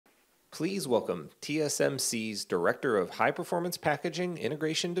Please welcome TSMC's Director of High Performance Packaging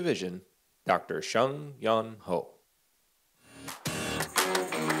Integration Division, Dr. Shang Ho.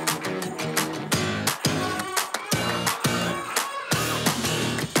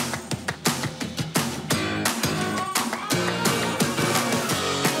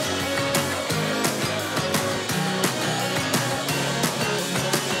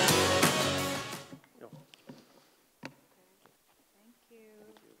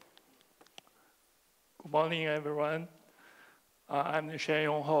 Good morning, everyone. I'm Shang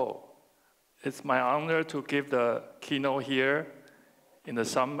Ho. It's my honor to give the keynote here in the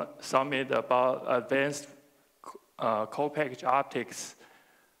summit about advanced co-packaged optics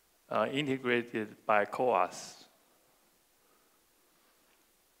integrated by CoWoS.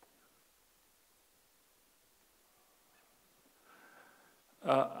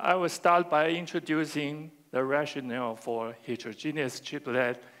 I will start by introducing the rationale for heterogeneous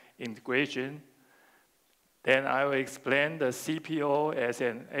chiplet integration. Then I will explain the CPO as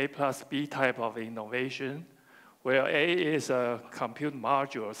an A plus B type of innovation, where A is a compute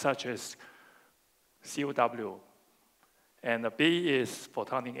module such as CoW, and B is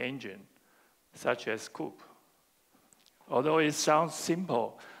photonic engine, such as COUPE. Although it sounds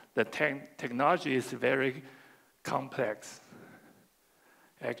simple, the technology is very complex,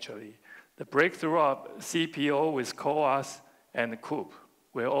 actually. The breakthrough of CPO with CoWoS and COUPE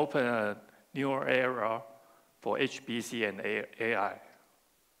will open a newer era for HPC and AI.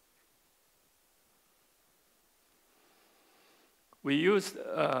 We use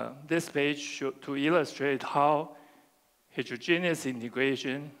this page to illustrate how heterogeneous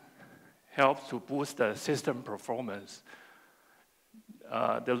integration helps to boost the system performance.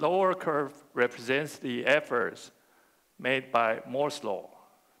 The lower curve represents the efforts made by Moore's Law.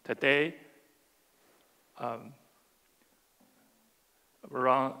 Today,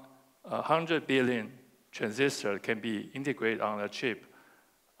 around 100 billion transistor can be integrated on a chip,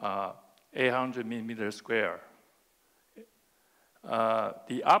 800 millimeters square.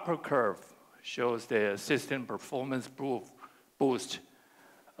 The upper curve shows the system performance boost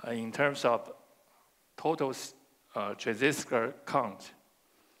in terms of total transistor count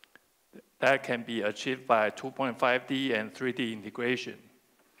that can be achieved by 2.5D and 3D integration.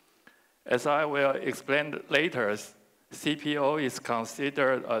 As I will explain later, CPO is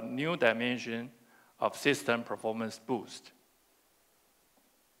considered a new dimension of system performance boost.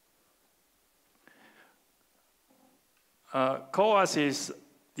 CoWoS is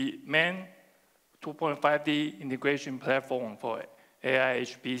the main 2.5D integration platform for AI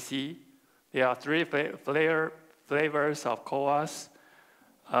HPC. There are three flavors of CoWoS.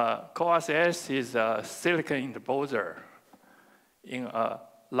 CoWoS S is a silicon interposer in a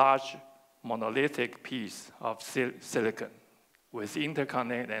large monolithic piece of silicon with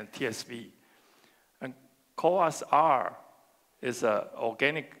interconnect and TSV. CoWoS R is an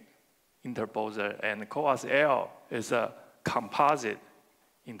organic interposer, and CoWoS L is a composite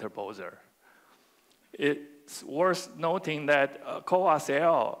interposer. It's worth noting that CoWoS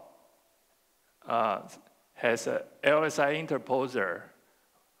L has a LSI interposer,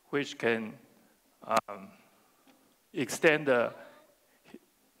 which can extend the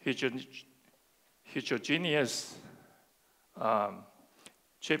heterogeneous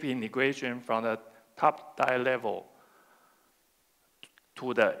chip integration from the top die level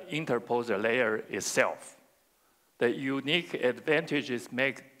to the interposer layer itself. The unique advantages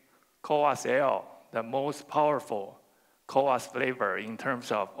make CoWoS L the most powerful CoWoS flavor in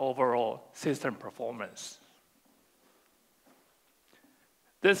terms of overall system performance.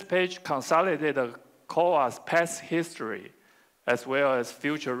 This page consolidates the CoWoS past history as well as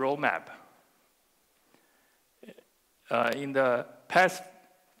future roadmap. In the past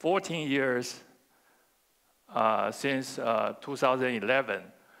 14 years, since 2011,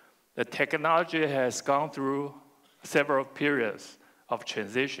 the technology has gone through several periods of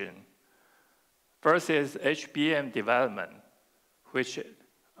transition. First is HBM development, which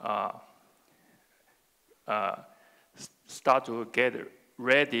start to get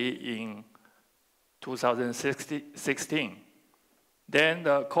ready in 2016. Then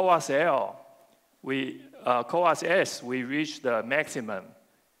the CoWoS L, CoWoS S, we reached the maximum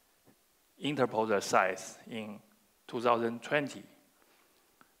interposer size in 2020.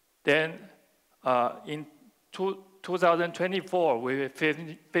 Then in 2024, we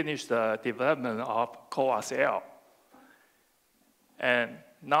finished the development of CoWoS L. And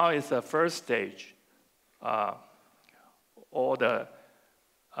now it's the first stage. All the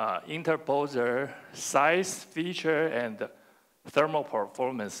interposer size, feature, and thermal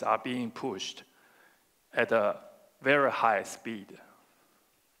performance are being pushed at a very high speed.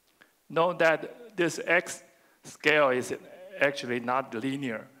 Note that this X scale is actually not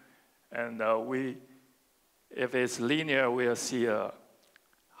linear. And if it's linear, we'll see a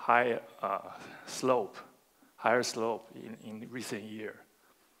higher slope in recent year.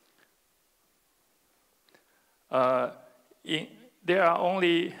 There are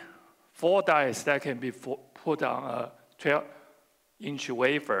only 4 dies that can be put on a 12-inch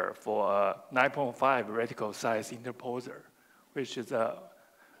wafer for a 9.5 reticle size interposer, which is the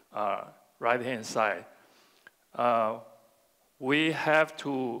right-hand side. We have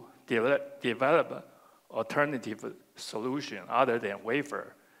to develop alternative solution other than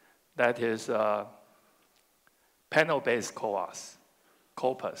wafer. That is panel-based CoWoS,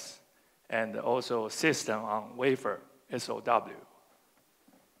 COUPE, and also system on wafer, SOW.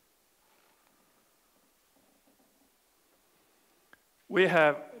 We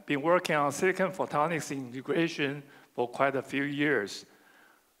have been working on silicon photonics integration for quite a few years.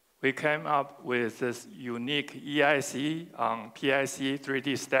 We came up with this unique EIC on PIC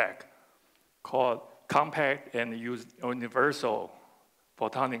 3D stack called Compact and Universal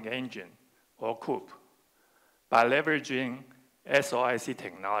Photonic Engine, or COUPE, by leveraging SOIC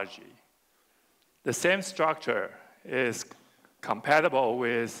technology. The same structure is compatible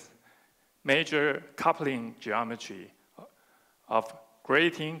with major coupling geometry of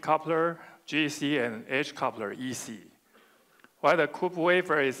grating coupler, GC, and edge coupler, EC. While the COUPE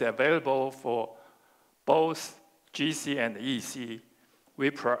wafer is available for both GC and EC,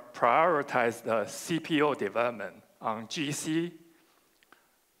 we prioritize the CPO development on GC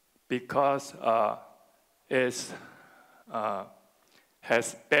because it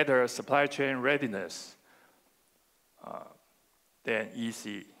has better supply chain readiness than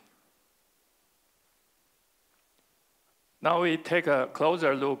EC. Now we take a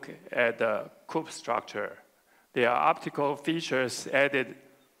closer look at the COUPE structure. There are optical features added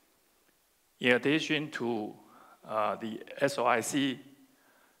in addition to the SOIC.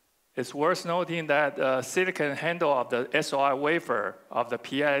 It's worth noting that the silicon handle of the SOI wafer of the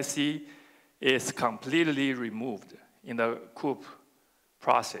PIC is completely removed in the COUPE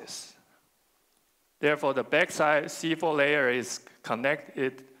process. Therefore, the backside C4 layer is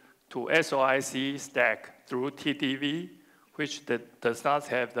connected to SOIC stack through TDV, which does not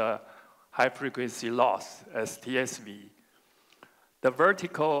have the high-frequency loss as TSV. The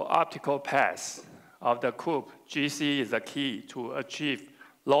vertical optical path of the COUPE GC is the key to achieve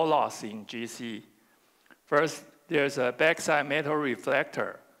low loss in GC. First, there's a backside metal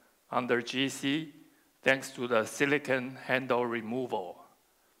reflector under GC thanks to the silicon handle removal.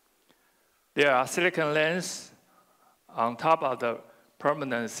 There are silicon lens on top of the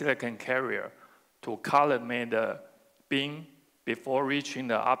permanent silicon carrier to collimate the beam before reaching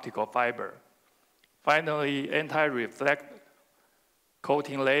the optical fiber. Finally, anti-reflect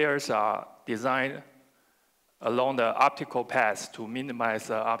coating layers are designed along the optical path to minimize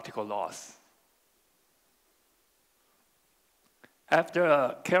the optical loss. After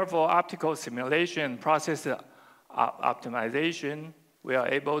a careful optical simulation and process optimization, we are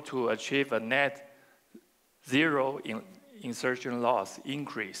able to achieve a net 0 insertion loss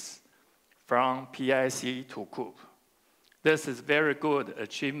increase from PIC to COUPE. This is very good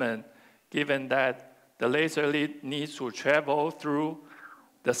achievement given that the laser needs to travel through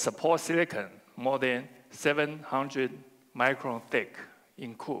the support silicon more than 700 micron thick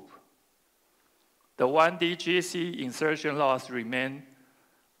in COUPE. The 1D GC insertion loss remains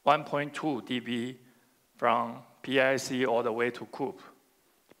 1.2 dB from PIC all the way to COUPE.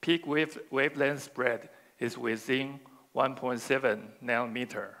 Peak wavelength spread is within 1.7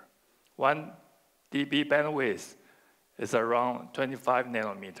 nanometer. 1 dB bandwidth is around 25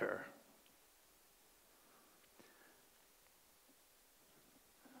 nanometer.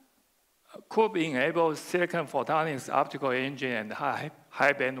 COUPE enables silicon photonics optical engine and high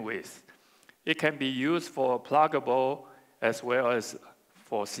bandwidth. It can be used for pluggable as well as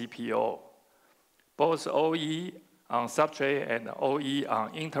for CPO. Both OE on substrate and OE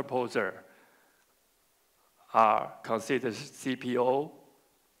on interposer are considered CPO.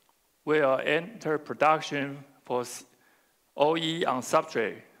 We'll enter production for OE on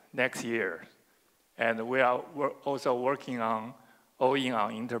substrate next year. And we are also working on OE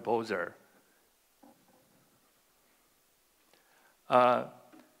on interposer.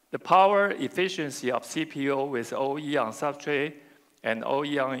 The power efficiency of CPO with OE on substrate and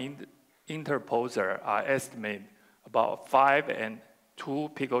OE on interposer are estimated about 5 and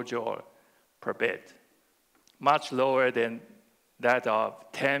 2 picojoule per bit, much lower than that of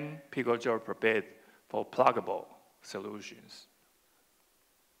 10 picojoule per bit for pluggable solutions.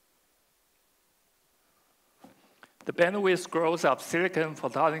 The bandwidth growth of silicon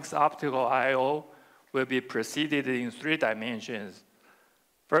photonics optical I/O will be preceded in 3 dimensions.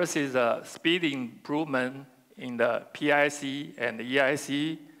 First is the speed improvement in the PIC and the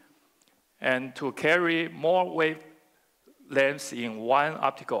EIC, and to carry more wavelengths in one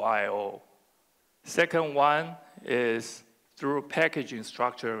optical I/O. Second one is through packaging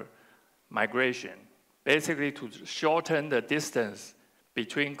structure migration, basically to shorten the distance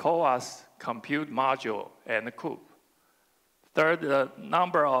between CoWoS compute module and COUPE. Third, the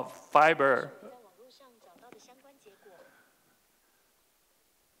number of fiber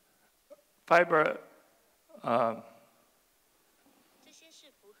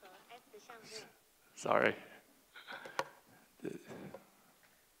sorry.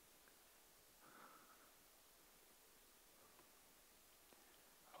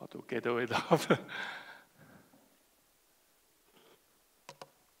 How to get rid of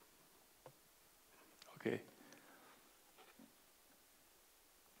okay.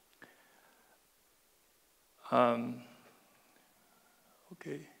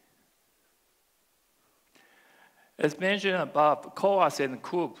 Okay. As mentioned above, CoWoS and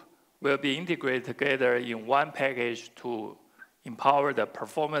COUPE will be integrated together in one package to empower the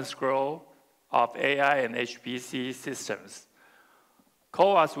performance growth of AI and HPC systems.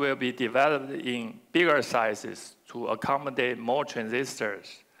 CoWoS will be developed in bigger sizes to accommodate more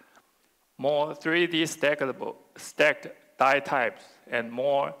transistors, more 3D stacked die types, and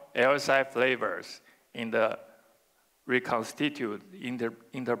more LSI flavors in the reconstituted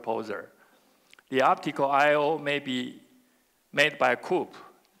interposer. The optical I/O may be made by COUPE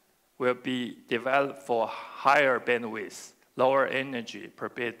will be developed for higher bandwidth, lower energy per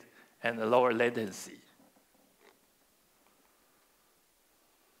bit, and lower latency.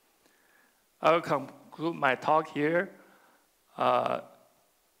 I will conclude my talk here. I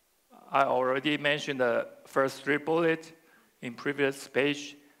already mentioned the first 3 bullets in previous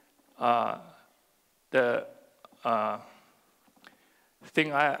page. The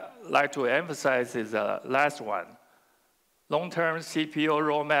thing I like to emphasize is the last one. Long-term CPO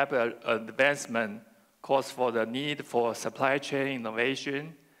roadmap advancement calls for the need for supply chain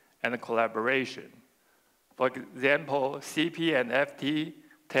innovation and collaboration. For example, CP and FT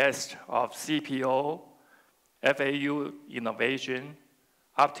test of CPO, FAU innovation,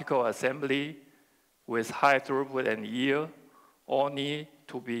 optical assembly with high throughput and yield all need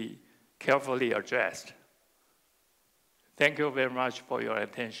to be carefully addressed. Thank you very much for your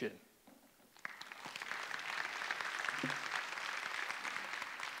attention.